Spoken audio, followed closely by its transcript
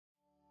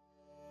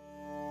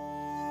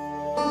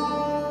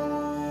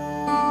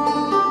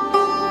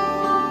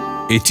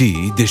এটি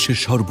দেশের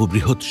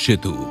সর্ববৃহৎ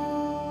সেতু,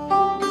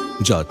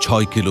 যা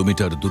 ৬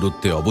 কিলোমিটার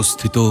দূরত্বে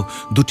অবস্থিত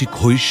দুটি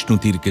ক্ষয়িষ্ণু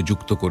তীরকে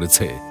যুক্ত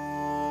করেছে,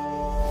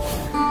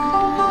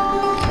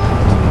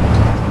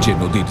 যে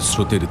নদীর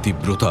স্রোতের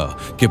তীব্রতা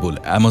কেবল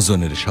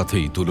অ্যামাজনের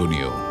সাথেই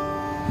তুলনীয়।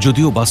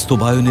 যদিও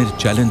বাস্তবায়নের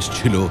চ্যালেঞ্জ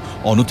ছিল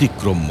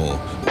অনতিক্রম্য,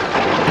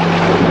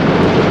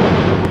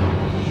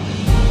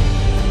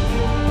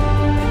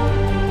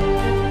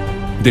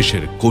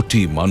 দেশের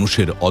কোটি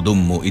মানুষের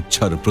অদম্য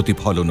ইচ্ছার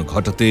প্রতিফলন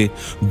ঘটাতে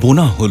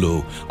বোনা হল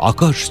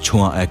আকাশ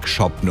ছোঁয়া এক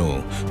স্বপ্ন,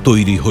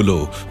 তৈরি হল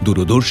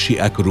দূরদর্শী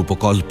এক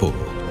রূপকল্প,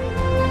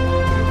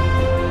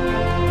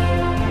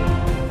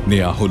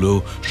 নেয়া হল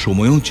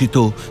সময়োচিত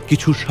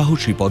কিছু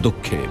সাহসী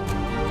পদক্ষেপ।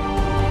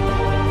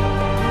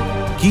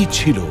 কি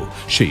ছিল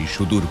সেই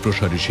সুদূর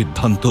প্রসারী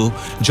সিদ্ধান্ত,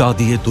 যা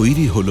দিয়ে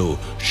তৈরি হল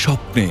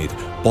স্বপ্নের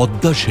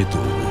পদ্মা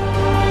সেতু?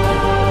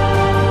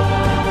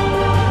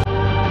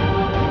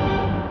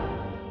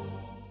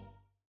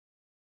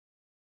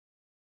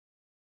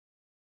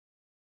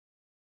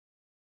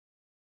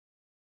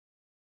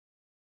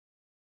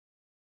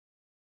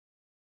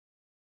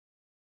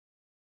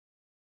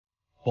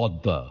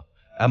 পদ্মা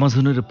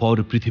অ্যামাজনের পর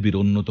পৃথিবীর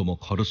অন্যতম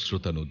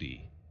খরস্রোতা নদী।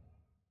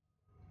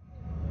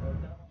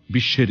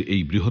 বিশ্বের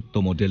এই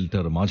বৃহত্তম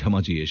ডেল্টার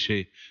মাঝামাঝি এসে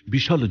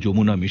বিশাল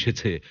যমুনা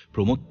মিশেছে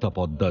প্রমত্তা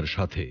পদ্মার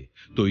সাথে,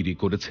 তৈরি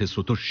করেছে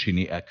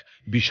স্রোতস্বিনী এক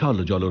বিশাল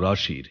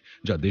জলরাশির,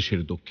 যা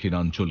দেশের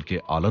দক্ষিণাঞ্চলকে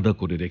আলাদা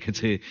করে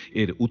রেখেছে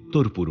এর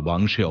উত্তর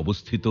পূর্বাংশে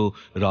অবস্থিত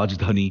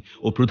রাজধানী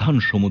ও প্রধান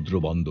সমুদ্র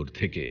বন্দর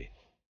থেকে।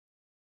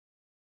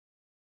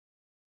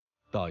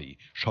 তাই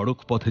সড়ক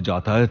পথে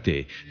যাতায়াতে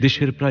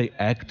দেশের প্রায়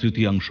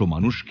 1/3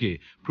 মানুষকে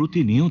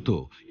প্রতিনিয়ত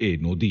এ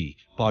নদী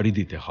পাড়ি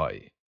দিতে হয়।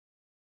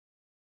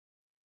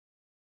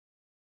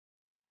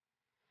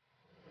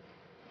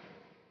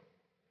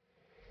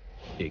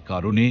 এ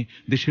কারণে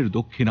দেশের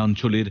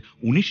দক্ষিণাঞ্চলের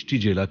 19টি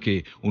জেলাকে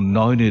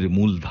উন্নয়নের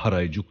মূল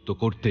ধারায় যুক্ত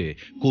করতে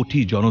কোটি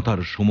জনতার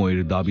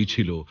সময়ের দাবি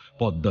ছিল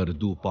পদ্মার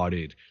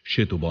দুপাড়ের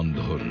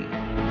সেতুবন্ধন।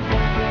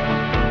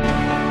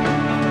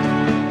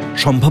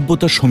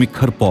 সম্ভাব্যতা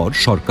সমীক্ষার পর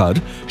সরকার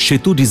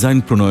সেতু ডিজাইন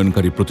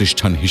প্রণয়নকারী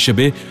প্রতিষ্ঠান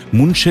হিসেবে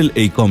মুনশেল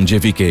এইকম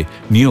জেভিকে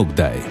নিয়োগ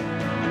দেয়।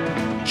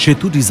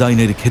 সেতু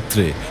ডিজাইনের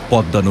ক্ষেত্রে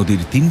পদ্মা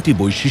নদীর 3টি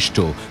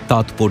বৈশিষ্ট্য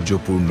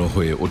তাৎপর্যপূর্ণ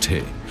হয়ে ওঠে: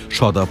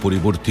 সদা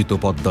পরিবর্তিত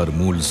পদ্মার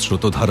মূল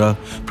স্রোতধারা,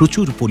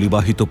 প্রচুর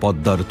পলিবাহিত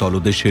পদ্মার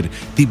তলদেশের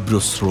তীব্র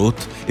স্রোত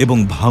এবং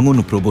ভাঙন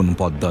প্রবণ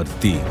পদ্মার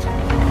তীর।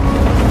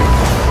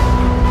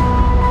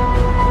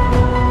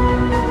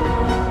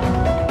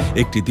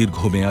 একটি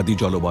দীর্ঘমেয়াদী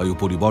জলবায়ু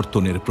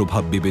পরিবর্তনের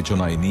প্রভাব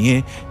বিবেচনায় নিয়ে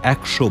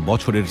 100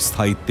 বছরের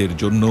স্থায়িত্বের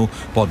জন্য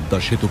পদ্মা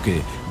সেতুকে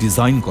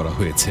ডিজাইন করা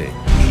হয়েছে।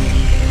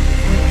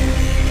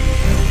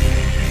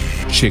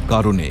 সে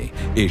কারণে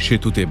এ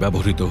সেতুতে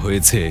ব্যবহৃত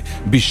হয়েছে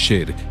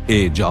বিশ্বের এ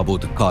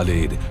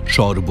যাবৎকালের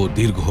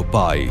সর্বদীর্ঘ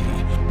পাইল।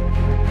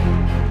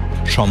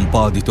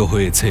 সম্পাদিত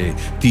হয়েছে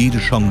তীর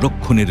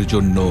সংরক্ষণের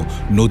জন্য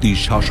নদী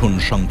শাসন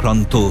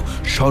সংক্রান্ত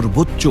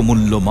সর্বোচ্চ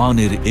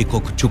মূল্যমানের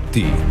একক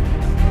চুক্তি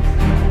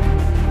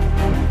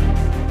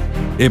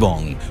এবং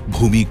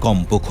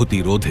ভূমিকম্প ক্ষতি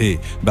রোধে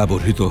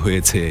ব্যবহৃত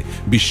হয়েছে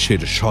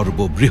বিশ্বের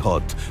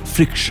সর্ববৃহৎ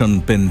ফ্রিকশন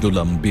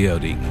পেন্ডুলাম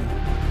বিয়ারিং।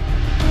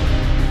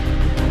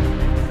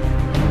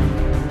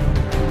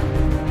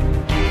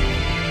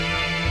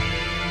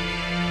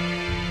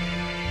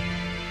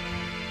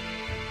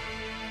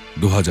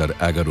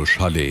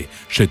 সালে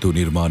সেতু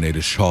নির্মাণের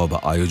সব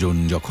আয়োজন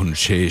যখন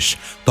শেষ,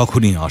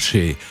 তখনই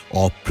আসে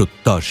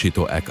অপ্রত্যাশিত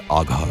এক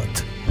আঘাত।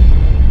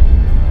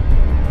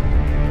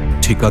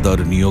 ঠিকাদার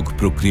নিয়োগ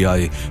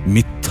প্রক্রিয়ায়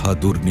মিথ্যা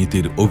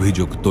দুর্নীতির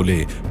অভিযোগ তোলে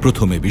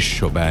প্রথমে বিশ্ব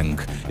ব্যাংক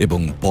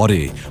এবং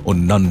পরে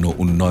অন্যান্য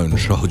উন্নয়ন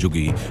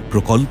সহযোগী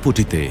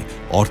প্রকল্পটিতে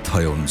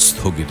অর্থায়ন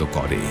স্থগিত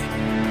করে।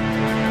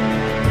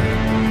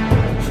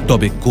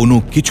 তবে কোনো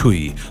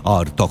কিছুই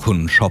আর তখন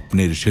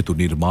স্বপ্নের সেতু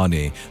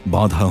নির্মাণে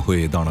বাধা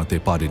হয়ে দাঁড়াতে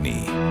পারেনি।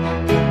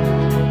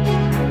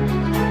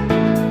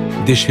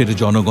 দেশের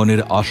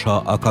জনগণের আশা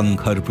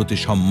আকাঙ্ক্ষার প্রতি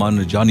সম্মান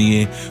জানিয়ে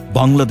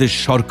বাংলাদেশ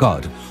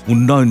সরকার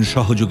উন্নয়ন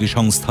সহযোগী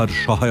সংস্থার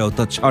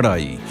সহায়তা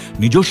ছাড়াই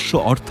নিজস্ব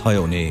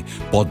অর্থায়নে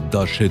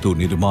পদ্মা সেতু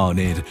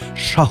নির্মাণের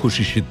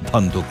সাহসী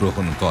সিদ্ধান্ত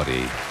গ্রহণ করে।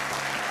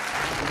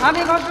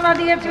 আমি ঘোষণা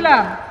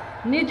দিয়েছিলাম,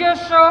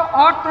 নিজস্ব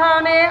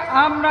অর্থায়নে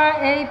আমরা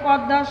এই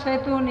পদ্মা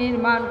সেতু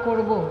নির্মাণ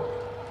করব।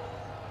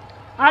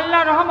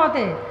 আল্লাহর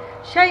রহমতে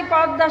সেই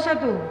পদ্মা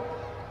সেতু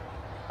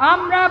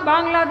আমরা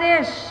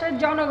বাংলাদেশের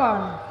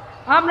জনগণ,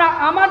 আমরা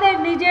আমাদের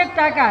নিজের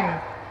টাকায়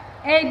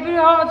এই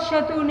বৃহৎ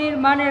সেতু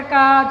নির্মাণের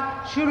কাজ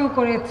শুরু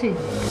করেছি।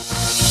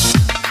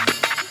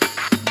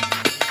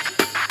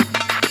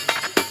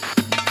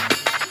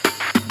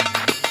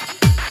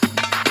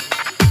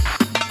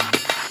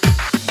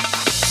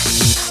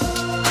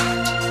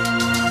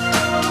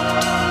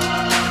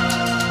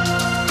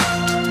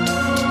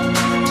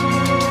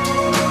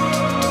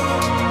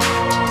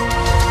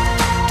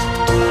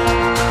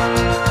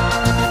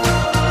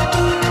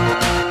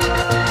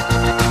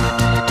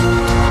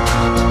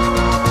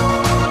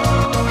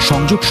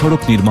 সংযোগ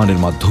মহাসড়ক নির্মাণের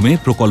মাধ্যমে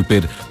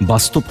প্রকল্পের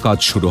বাস্তব কাজ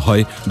শুরু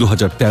হয়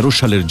 2013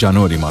 সালের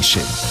জানুয়ারি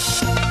মাসে।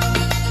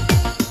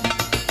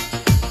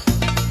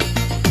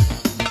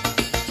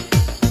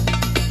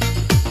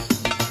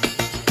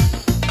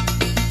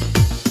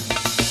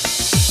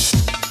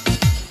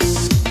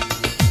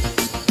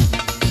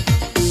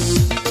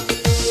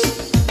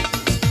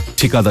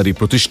 ঠিকাদারি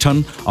প্রতিষ্ঠান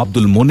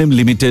আব্দুল মোনেম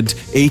লিমিটেড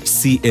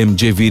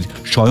HCMJVর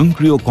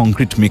স্বয়ংক্রিয়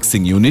কংক্রিট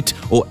মিক্সিং ইউনিট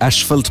ও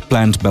অ্যাসফল্ট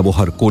প্ল্যান্ট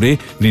ব্যবহার করে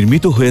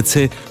নির্মিত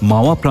হয়েছে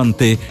মাওয়া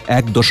প্রান্তে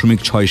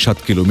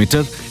 1.67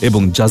 কিলোমিটার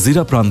এবং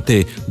জাজিরা প্রান্তে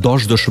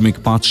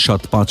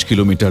 10.575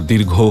 কিলোমিটার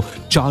দীর্ঘ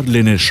 4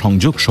 লেনের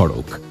সংযোগ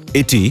সড়ক।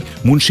 এটি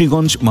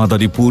মুন্সিগঞ্জ,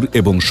 মাদারীপুর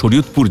এবং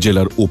শরীয়তপুর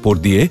জেলার উপর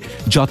দিয়ে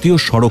জাতীয়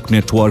সড়ক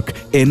নেটওয়ার্ক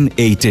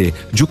N8-এ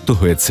যুক্ত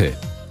হয়েছে।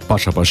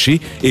 পাশাপাশি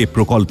এ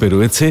প্রকল্পে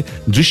রয়েছে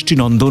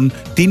দৃষ্টিনন্দন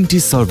 3টি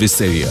সার্ভিস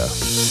এরিয়া।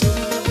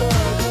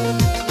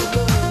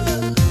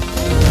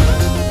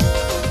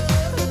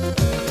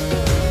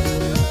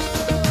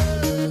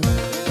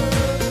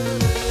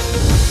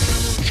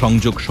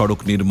 সংযোগ সড়ক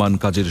নির্মাণ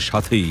কাজের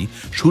সাথেই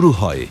শুরু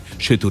হয়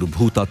সেতুর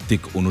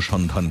ভূতাত্ত্বিক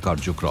অনুসন্ধান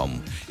কার্যক্রম।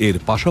 এর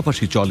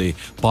পাশাপাশি চলে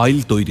পাইল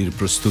তৈরির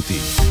প্রস্তুতি।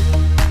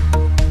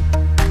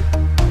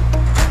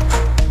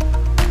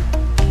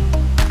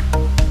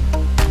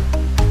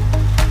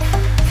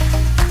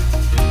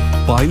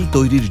 পাইল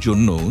তৈরির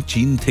জন্য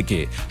চীন থেকে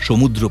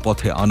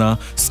সমুদ্রপথে আনা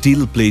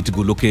স্টিল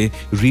প্লেটগুলোকে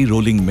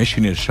রি-রোলিং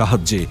মেশিনের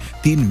সাহায্যে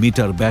 3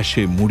 মিটার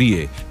ব্যাসে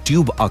মুড়িয়ে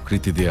টিউব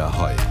আকৃতি দেয়া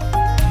হয়।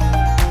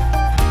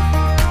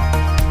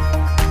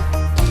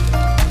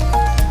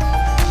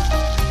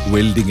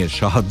 ওয়েল্ডিংয়ের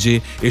সাহায্যে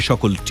এ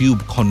সকল টিউব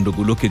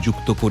খণ্ডগুলোকে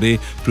যুক্ত করে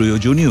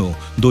প্রয়োজনীয়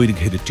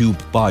দৈর্ঘ্যের টিউব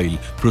পাইল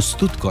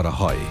প্রস্তুত করা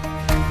হয়।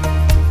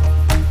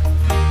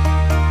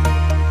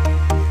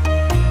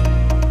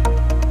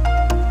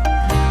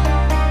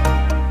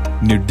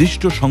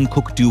 নির্দিষ্ট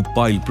সংখ্যক টিউব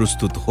পাইল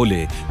প্রস্তুত হলে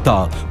তা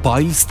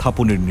পাইল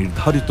স্থাপনের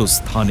নির্ধারিত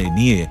স্থানে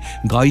নিয়ে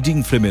গাইডিং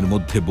ফ্রেমের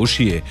মধ্যে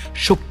বসিয়ে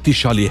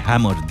শক্তিশালী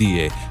হ্যামার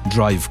দিয়ে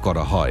ড্রাইভ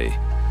করা হয়।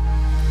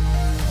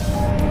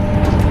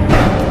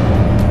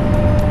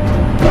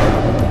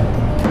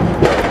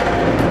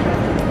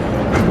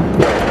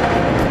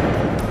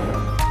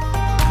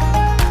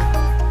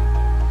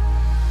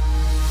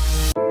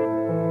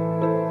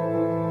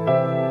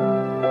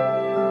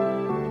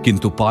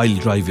 কিন্তু পাইল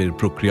ড্রাইভের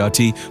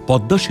প্রক্রিয়াটি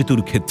পদ্মা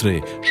সেতুর ক্ষেত্রে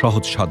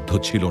সহজসাধ্য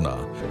ছিল না,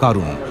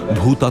 কারণ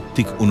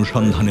ভূতাত্ত্বিক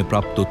অনুসন্ধানে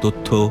প্রাপ্ত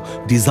তথ্য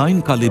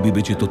ডিজাইনকালে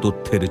বিবেচিত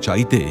তথ্যের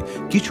চাইতে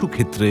কিছু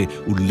ক্ষেত্রে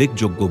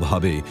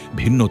উল্লেখযোগ্যভাবে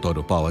ভিন্নতর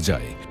পাওয়া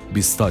যায়।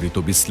 বিস্তারিত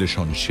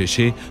বিশ্লেষণ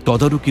শেষে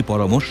তদারকি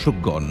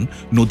পরামর্শকগণ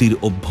নদীর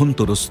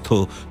অভ্যন্তরস্থ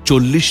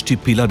 40টি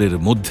পিলারের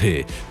মধ্যে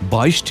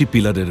 22টি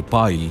পিলারের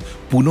পাইল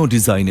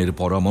পুনঃডিজাইনের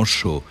পরামর্শ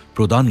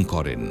প্রদান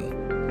করেন।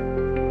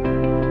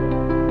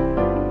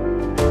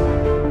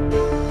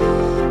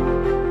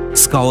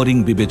 স্কাওয়ারিং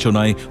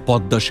বিবেচনায়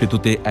পদ্মা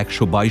সেতুতে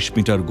 122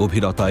 মিটার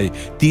গভীরতায়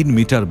 3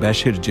 মিটার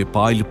ব্যাসের যে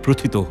পাইল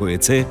প্রথিত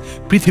হয়েছে,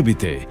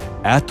 পৃথিবীতে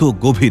এত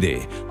গভীরে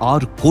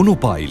আর কোনো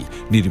পাইল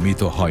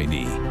নির্মিত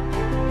হয়নি।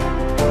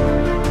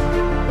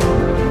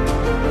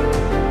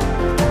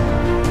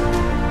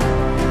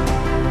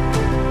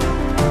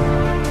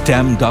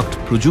 ট্যাম ডাক্ট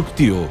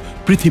প্রযুক্তিও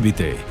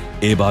পৃথিবীতে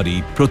এবারই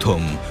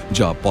প্রথম,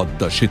 যা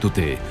পদ্মা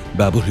সেতুতে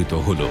ব্যবহৃত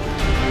হলো।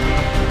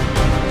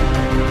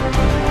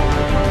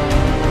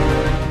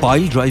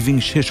 পাইল ড্রাইভিং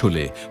শেষ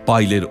হলে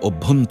পাইলের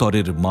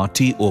অভ্যন্তরের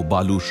মাটি ও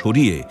বালু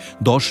সরিয়ে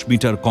 10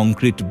 মিটার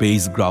কংক্রিট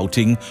বেস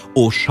গ্রাউটিং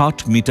ও 60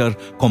 মিটার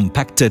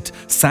কম্প্যাক্টেড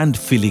স্যান্ড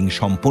ফিলিং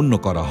সম্পন্ন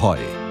করা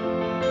হয়।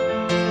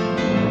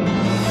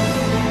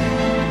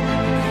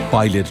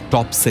 পাইলের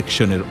টপ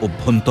সেকশনের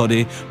অভ্যন্তরে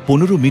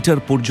 15 মিটার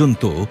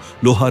পর্যন্ত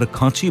লোহার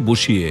খাঁচি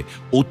বসিয়ে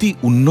অতি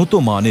উন্নত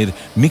মানের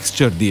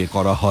মিক্সচার দিয়ে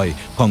করা হয়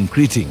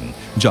কংক্রিটিং,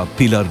 যা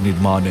পিলার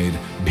নির্মাণের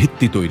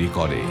ভিত্তি তৈরি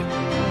করে।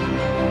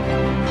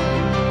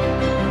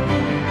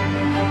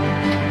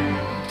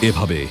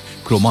 এভাবে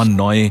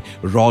ক্রমান্বয়ে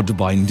রড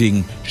বাইন্ডিং,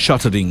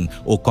 শাটারিং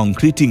ও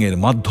কংক্রিটিংয়ের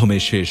মাধ্যমে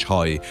শেষ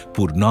হয়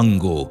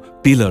পূর্ণাঙ্গ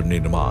পিলার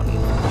নির্মাণ।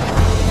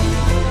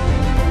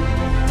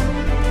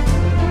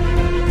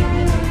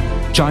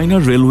 China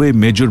railway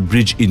major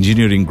bridge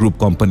engineering group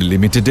company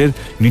লিমিটেডের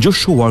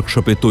নিজস্ব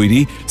ওয়ার্কশপে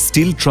তৈরি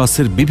স্টিল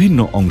ট্রাসের বিভিন্ন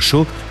অংশ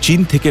চীন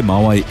থেকে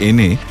মাওয়ায়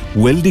এনে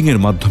ওয়েল্ডিংয়ের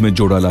মাধ্যমে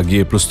জোড়া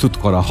লাগিয়ে প্রস্তুত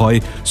করা হয়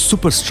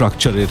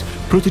সুপারস্ট্রাকচারের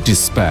প্রতিটি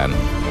স্প্যান।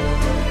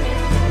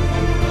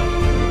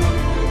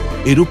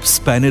 এরূপ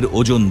স্প্যানের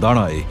ওজন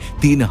দাঁড়ায়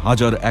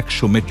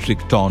 3100 মেট্রিক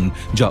টন,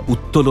 যা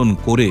উত্তোলন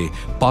করে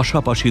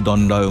পাশাপাশি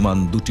দণ্ডায়মান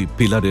দুটি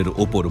পিলারের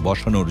ওপর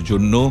বসানোর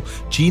জন্য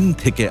চীন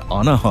থেকে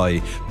আনা হয়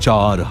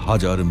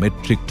 4000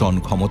 মেট্রিক টন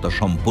ক্ষমতা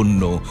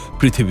সম্পন্ন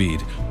পৃথিবীর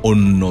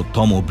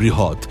অন্যতম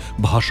বৃহৎ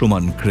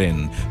ভাসমান crane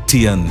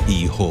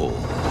টিয়ানইহো।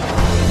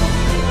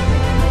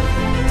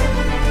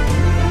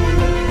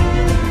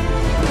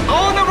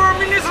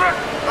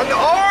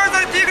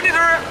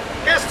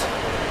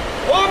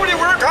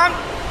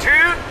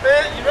 To the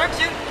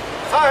erection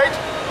site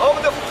of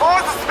the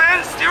fourth span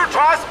steel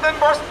truss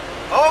members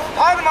of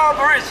Padma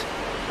Bridge.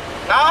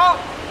 Now,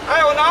 I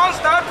announce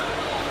that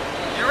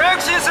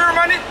erection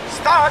ceremony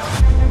start.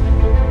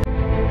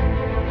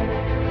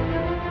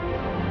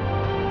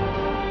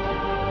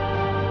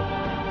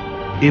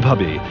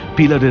 এভাবে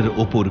পিলারের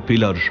ওপর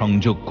পিলার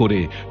সংযোগ করে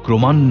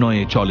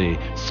ক্রমান্বয়ে চলে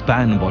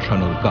স্প্যান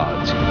বসানোর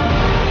কাজ।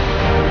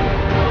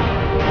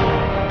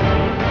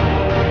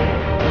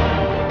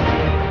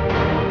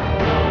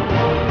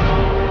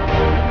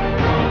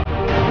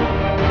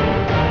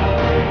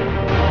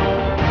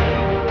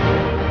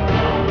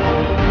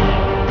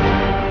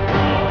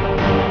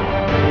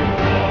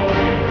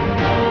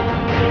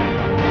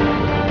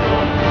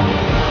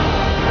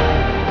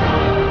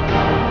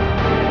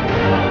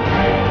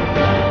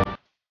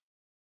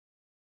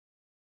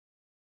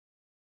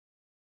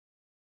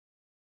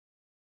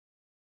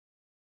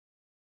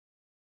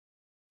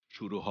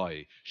 শুরু হয়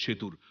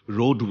সেতুর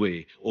রোডওয়ে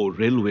ও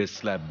রেলওয়ে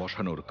স্ল্যাব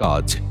বসানোর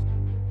কাজ।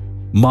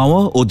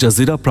 মাওয়া ও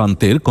জাজিরা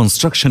প্রান্তের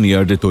কনস্ট্রাকশন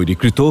ইয়ার্ডে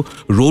তৈরিকৃত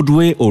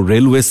রোডওয়ে ও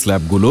রেলওয়ে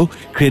স্ল্যাবগুলো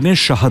ক্রেনের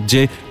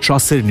সাহায্যে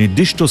ট্রাসের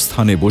নির্দিষ্ট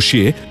স্থানে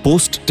বসিয়ে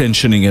পোস্ট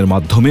টেনশনিং এর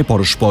মাধ্যমে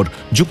পরস্পর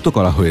যুক্ত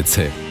করা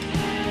হয়েছে।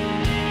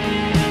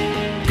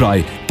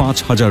 প্রায়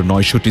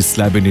 ৫,৯০০টি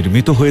স্ল্যাবে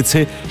নির্মিত হয়েছে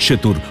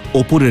সেতুর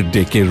ওপরের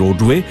ডেকে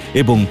রোডওয়ে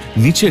এবং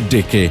নিচের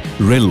ডেকে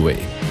রেলওয়ে।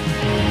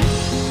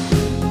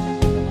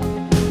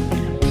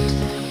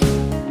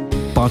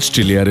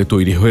 ৫টি লেয়ারে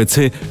তৈরি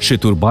হয়েছে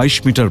সেতুর ২২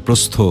 মিটার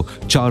প্রস্থ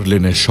 ৪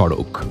 লেনের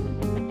সড়ক।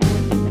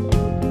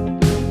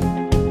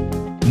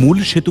 মূল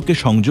সেতুকে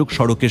সংযোগ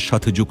সড়কের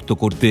সাথে যুক্ত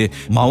করতে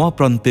মাওয়া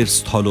প্রান্তের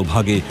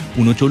স্থলভাগে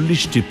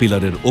 ৩৯টি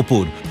পিলারের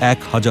ওপর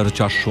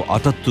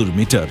 ১,৪৭৮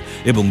 মিটার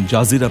এবং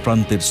জাজিরা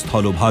প্রান্তের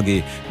স্থলভাগে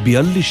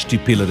 ৪২টি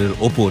পিলারের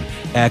ওপর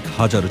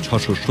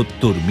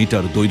 ১,৬৭০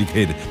 মিটার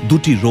দৈর্ঘ্যের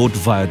 ২টি রোড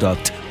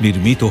ভায়াডাক্ট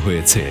নির্মিত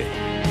হয়েছে।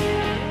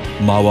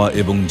 মাওয়া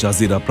এবং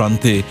জাজিরা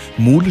প্রান্তে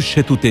মূল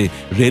সেতুতে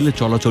রেল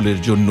চলাচলের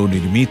জন্য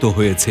নির্মিত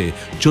হয়েছে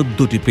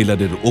 ১৪টি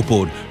পিলারের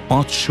ওপর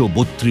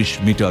 ৫৩২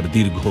 মিটার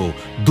দীর্ঘ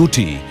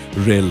 ২টি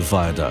রেল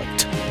ভায়াডাক্ট।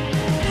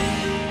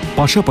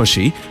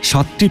 পাশাপাশি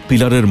 ৭টি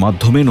পিলারের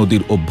মাধ্যমে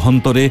নদীর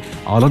অভ্যন্তরে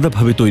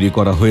আলাদাভাবে তৈরি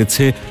করা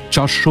হয়েছে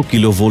 ৪০০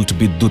 কিলোভোল্ট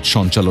বিদ্যুৎ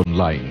সঞ্চালন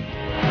লাইন।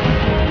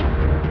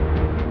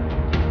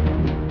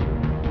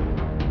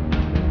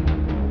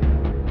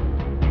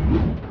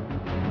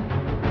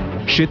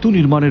 সেতু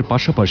নির্মাণের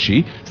পাশাপাশি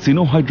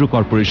সিনো হাইড্রো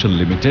কর্পোরেশন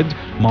লিমিটেড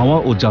মাওয়া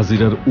ও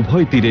জাজিরার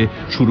উভয় তীরে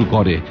শুরু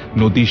করে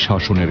নদী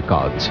শাসনের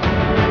কাজ।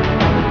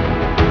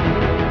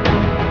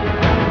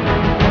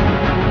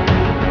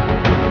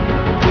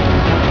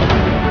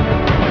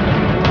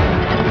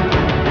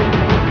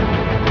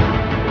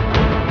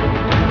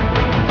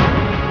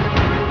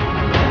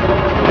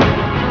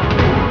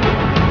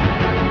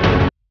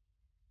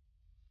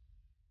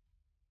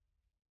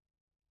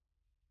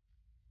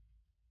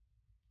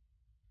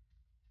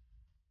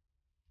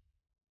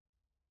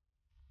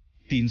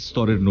 ৩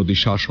 স্তরের নদী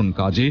শাসন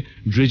কাজে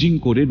ড্রেজিং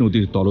করে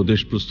নদীর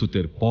তলদেশ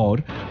প্রস্তুতের পর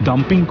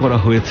ডাম্পিং করা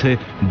হয়েছে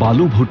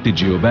বালু ভর্তি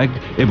জিওব্যাগ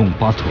এবং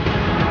পাথর।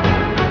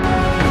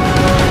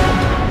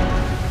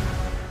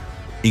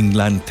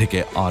 ইংল্যান্ড থেকে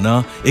আনা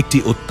একটি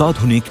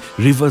অত্যাধুনিক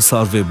রিভার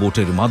সার্ভে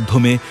বোটের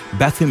মাধ্যমে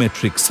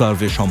ব্যাথোমেট্রিক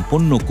সার্ভে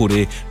সম্পন্ন করে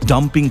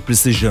ডাম্পিং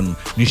প্রিসিশন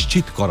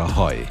নিশ্চিত করা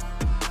হয়।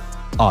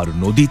 আর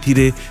নদী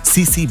তীরে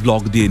সিসি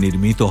ব্লক দিয়ে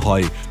নির্মিত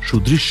হয়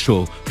সুদৃশ্য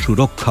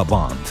সুরক্ষা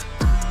বাঁধ।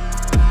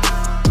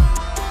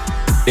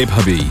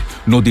 এভাবেই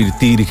নদীর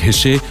তীর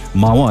ঘেঁষে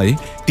মাওয়ায়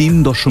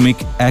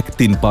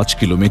 ৩.১৩৫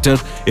 কিলোমিটার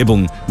এবং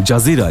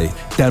জাজিরায়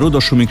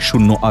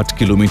 ১৩.০৮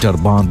 কিলোমিটার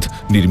বাঁধ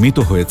নির্মিত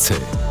হয়েছে।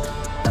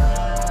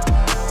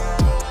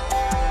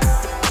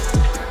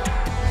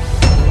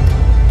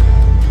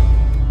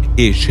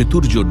 এ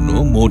সেতুর জন্য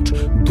মোট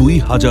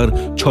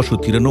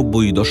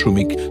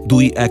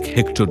 ২,৬৯৩.২১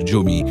 হেক্টর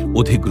জমি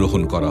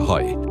অধিগ্রহণ করা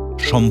হয়।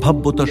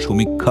 সম্ভাব্যতা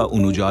সমীক্ষা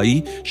অনুযায়ী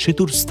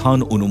সেতুর স্থান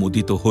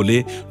অনুমোদিত হলে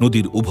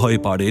নদীর উভয়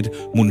পাড়ের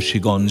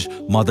মুন্সিগঞ্জ,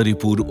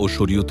 মাদারীপুর ও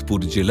শরীয়তপুর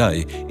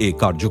জেলায় এ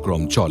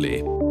কার্যক্রম চলে।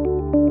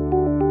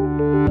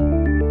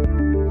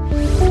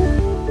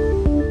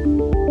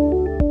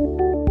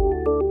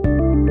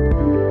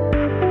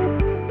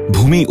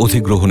 ভূমি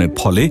অধিগ্রহণের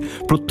ফলে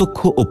প্রত্যক্ষ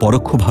ও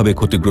পরোক্ষভাবে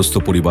ক্ষতিগ্রস্ত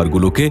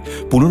পরিবারগুলোকে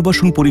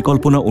পুনর্বাসন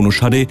পরিকল্পনা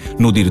অনুসারে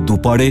নদীর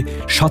দুপাড়ে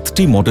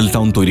 ৭টি মডেল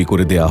টাউন তৈরি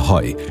করে দেয়া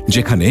হয়,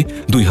 যেখানে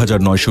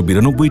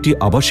 ২,৯৯২টি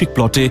আবাসিক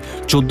প্লটে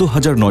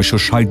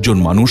 ১৪,৯৬০ জন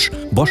মানুষ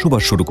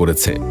বসবাস শুরু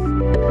করেছে।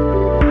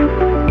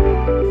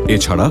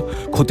 এছাড়া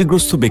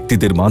ক্ষতিগ্রস্ত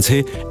ব্যক্তিদের মাঝে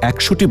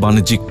 ১০০টি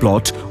বাণিজ্যিক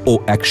প্লট ও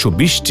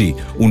 ১২০টি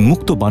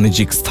উন্মুক্ত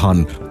বাণিজ্যিক স্থান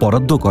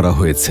বরাদ্দ করা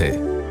হয়েছে।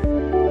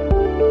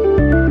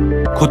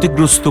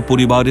 ক্ষতিগ্রস্ত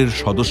পরিবারের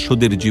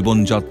সদস্যদের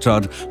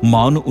জীবনযাত্রার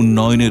মান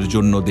উন্নয়নের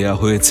জন্য দেয়া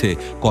হয়েছে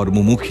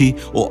কর্মমুখী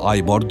ও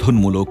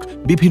আয়বর্ধনমূলক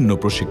বিভিন্ন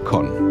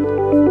প্রশিক্ষণ।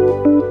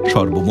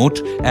 সর্বমোট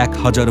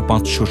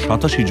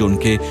 ১,৫৮৭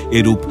 জনকে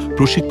এরূপ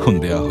প্রশিক্ষণ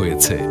দেয়া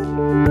হয়েছে।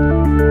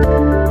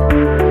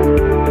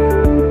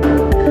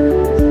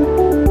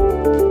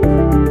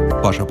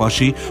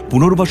 পাশাপাশি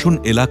পুনর্বাসন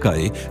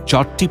এলাকায়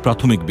 ৪টি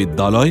প্রাথমিক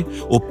বিদ্যালয়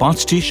ও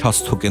 ৫টি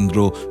স্বাস্থ্যকেন্দ্র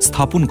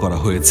স্থাপন করা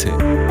হয়েছে।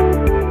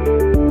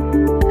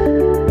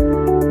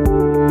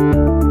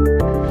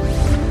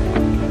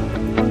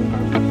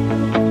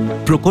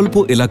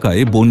 প্রকল্প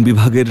এলাকায় বন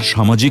বিভাগের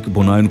সামাজিক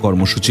বনায়ন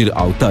কর্মসূচির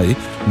আওতায়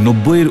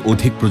 ৯০-এর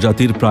অধিক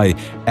প্রজাতির প্রায়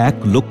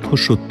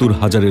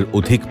 ১,৭০,০০০-এর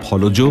অধিক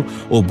ফলজ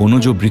ও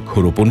বনজ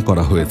বৃক্ষরোপণ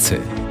করা হয়েছে।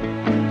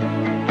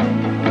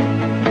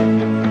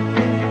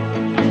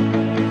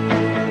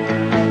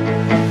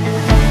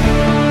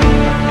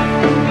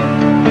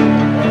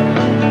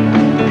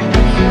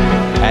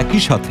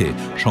 একই সাথে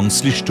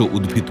সংশ্লিষ্ট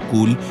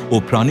উদ্ভিদকুল ও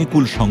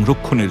প্রাণীকুল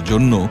সংরক্ষণের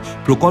জন্য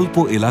প্রকল্প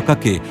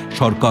এলাকাকে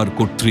সরকার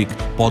কর্তৃক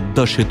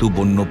পদ্মা সেতু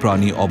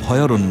বন্যপ্রাণী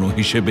অভয়ারণ্য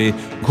হিসেবে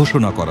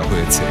ঘোষণা করা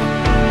হয়েছে।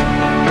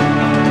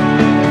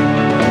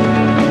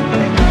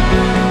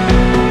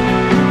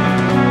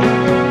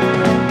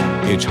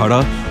 এছাড়া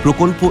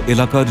প্রকল্প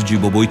এলাকার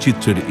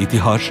জীববৈচিত্র্যের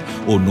ইতিহাস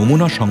ও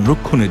নমুনা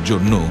সংরক্ষণের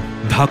জন্য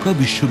ঢাকা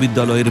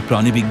বিশ্ববিদ্যালয়ের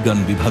প্রাণীবিজ্ঞান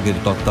বিভাগের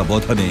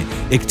তত্ত্বাবধানে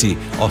একটি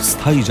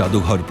অস্থায়ী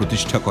জাদুঘর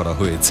প্রতিষ্ঠা করা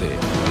হয়েছে।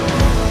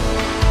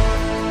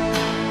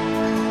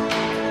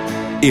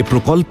 এ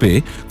প্রকল্পে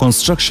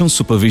কনস্ট্রাকশন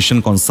সুপারভিশন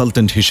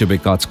কনসালটেন্ট হিসেবে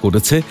কাজ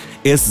করেছে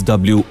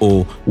SWO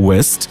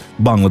West,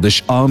 Bangladesh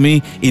army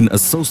in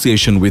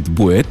association with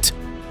BUET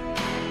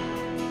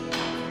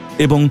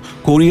এবং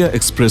Korea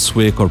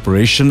expressway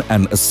corporation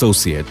and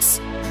associates.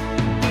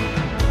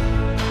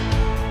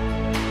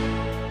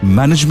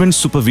 Management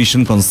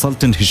supervision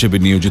consultant হিসেবে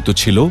নিয়োজিত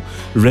ছিল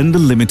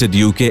রেন্ডেল লিমিটেড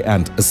UK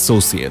অ্যান্ড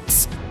অ্যাসোসিয়েটস।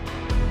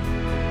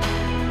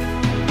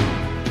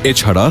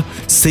 এছাড়া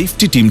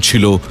সেফটি টিম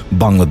ছিল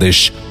বাংলাদেশ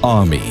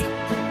আর্মি।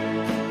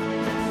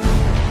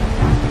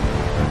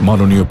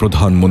 মাননীয়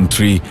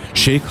প্রধানমন্ত্রী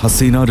শেখ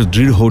হাসিনার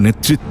দৃঢ়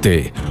নেতৃত্বে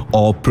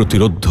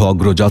অপ্রতিরোধ্য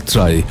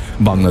অগ্রযাত্রায়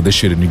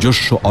বাংলাদেশের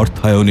নিজস্ব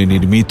অর্থায়নে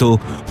নির্মিত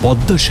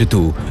পদ্মা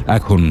সেতু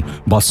এখন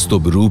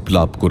বাস্তব রূপ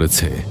লাভ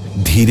করেছে।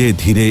 ধীরে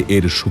ধীরে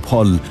এর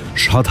সুফল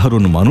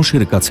সাধারণ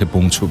মানুষের কাছে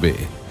পৌঁছবে।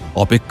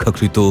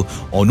 অপেক্ষাকৃত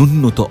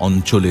অনুন্নত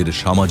অঞ্চলের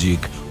সামাজিক,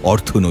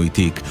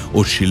 অর্থনৈতিক ও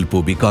শিল্প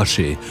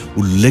বিকাশে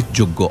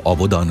উল্লেখযোগ্য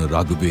অবদান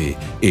রাখবে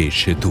এ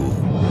সেতু।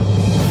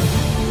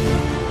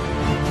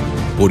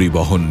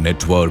 পরিবহন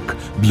নেটওয়ার্ক,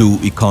 ব্লু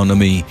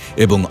ইকোনমি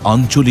এবং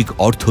আঞ্চলিক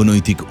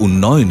অর্থনৈতিক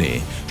উন্নয়নে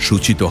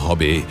সূচিত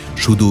হবে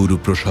সুদূর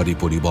প্রসারী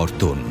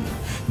পরিবর্তন।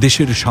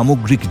 দেশের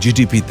সামগ্রিক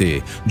জিডিপিতে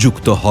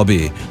যুক্ত হবে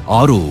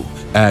আরও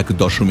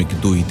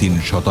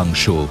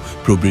 ১.২৩%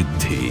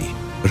 প্রবৃদ্ধি।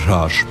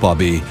 হ্রাস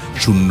পাবে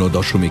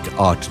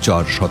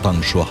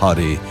 0.84%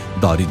 হারে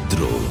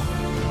দারিদ্র্য।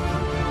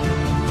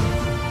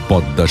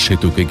 পদ্মা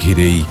সেতুকে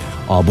ঘিরেই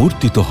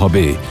আবর্তিত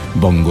হবে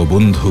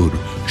বঙ্গবন্ধুর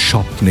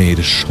স্বপ্নের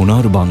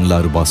সোনার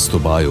বাংলার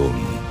বাস্তবায়ন।